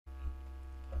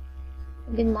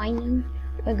Good morning.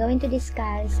 We're going to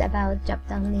discuss about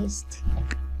drop-down list.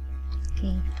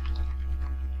 Okay.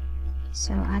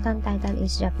 So, atong title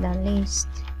is drop-down list.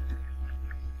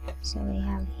 So, we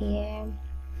have here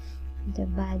the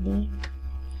body.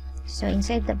 So,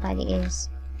 inside the body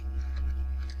is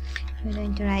we're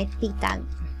going to write p tag.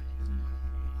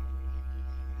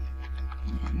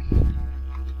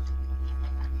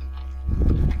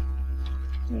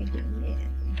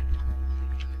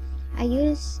 I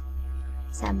use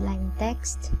Sublime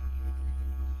Text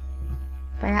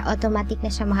para automatic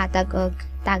na siya mahatag og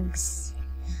tags.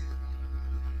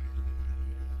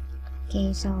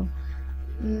 Okay, so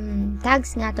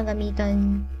tags nga itong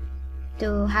gamiton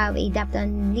to have a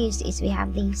drop-down list is we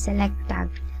have the select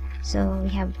tag. So we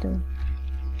have to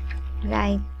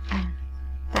write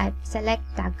type select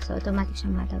tag, so automatic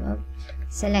siya mahatag og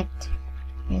select.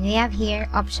 And we have here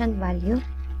option value.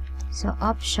 So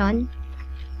option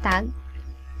tag.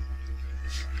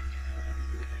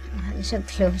 I should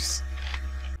close.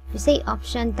 We say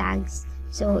option tags,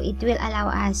 so it will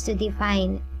allow us to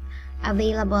define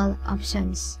available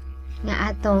options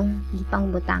nga atong gipang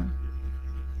butang.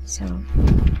 So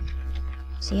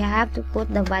you have to put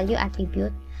the value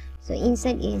attribute. So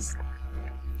inside is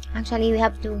actually we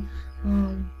have to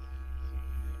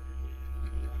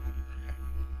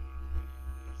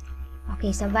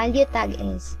okay, so value tag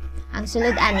is ang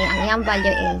sulod ani, ang iyang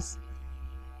value is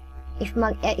if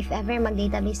ever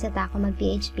mag-database na ta, kung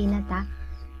mag-PHP na ta,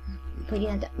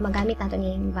 pwede na magamit nato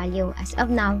yung value. As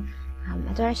of now,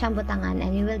 ato na siyang butangan,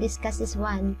 and we will discuss this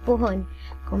one puhon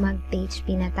kung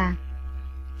mag-PHP na ta.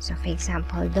 So, for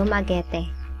example, dumagete.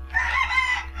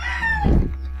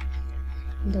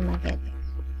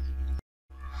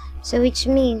 So, which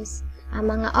means, ang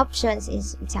mga options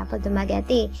is, example,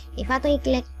 dumagete. If atong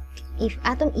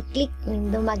i-click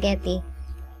yung dumagete,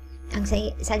 ang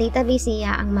sa database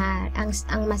niya, ang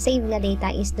ma-save na data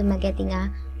is dumagete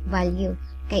nga value.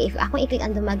 Kaya if ako i-click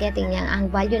ang dumagete niya, ang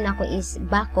value na ko is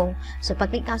bakong. So,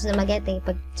 pag-click ako sa dumagete,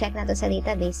 pag-check nato sa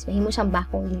database, mahimo siyang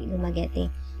bakong di dumagete.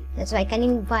 That's why,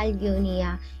 kaning value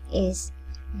niya is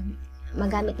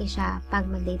magamit niya siya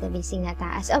pag mag-database nga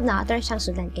ta. As of now, ito siyang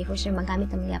sudan. Kaya for sure,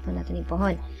 magamit ang mga po natin ni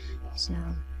pohon. So,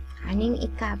 aning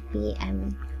i-copy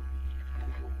and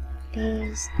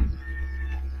paste.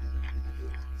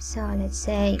 So, let's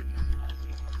say,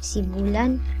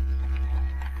 sibulan.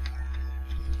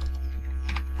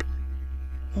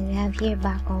 And we have here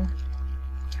bakong.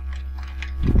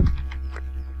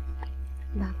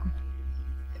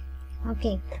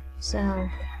 Okay, so,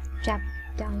 drop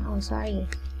down. Oh, sorry.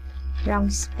 Wrong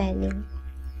spelling.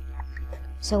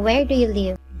 So, where do you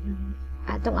live?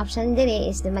 Atong option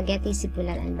dire is dumagete,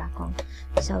 sibulan, and bakong.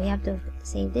 So, we have to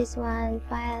save this one.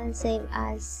 File, save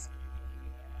as.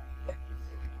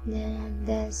 Then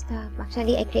desktop.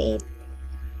 Actually, I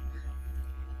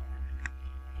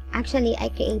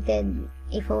created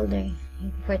a folder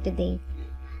for today.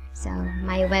 So,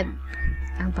 my web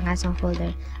ang pangasong folder.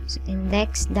 So,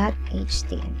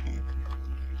 index.html.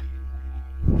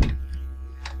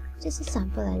 Just a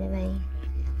sample anyway.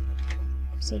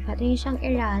 So, if ato yung siyang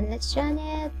i-run, let's run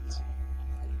it.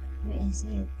 Where is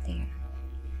it? There.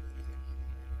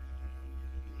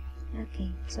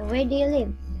 Okay, so where do you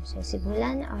live? So,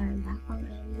 sibulan or bakong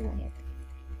and dumagete.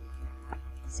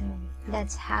 So,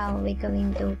 that's how we're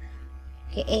going to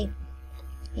create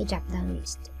a drop-down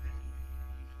list.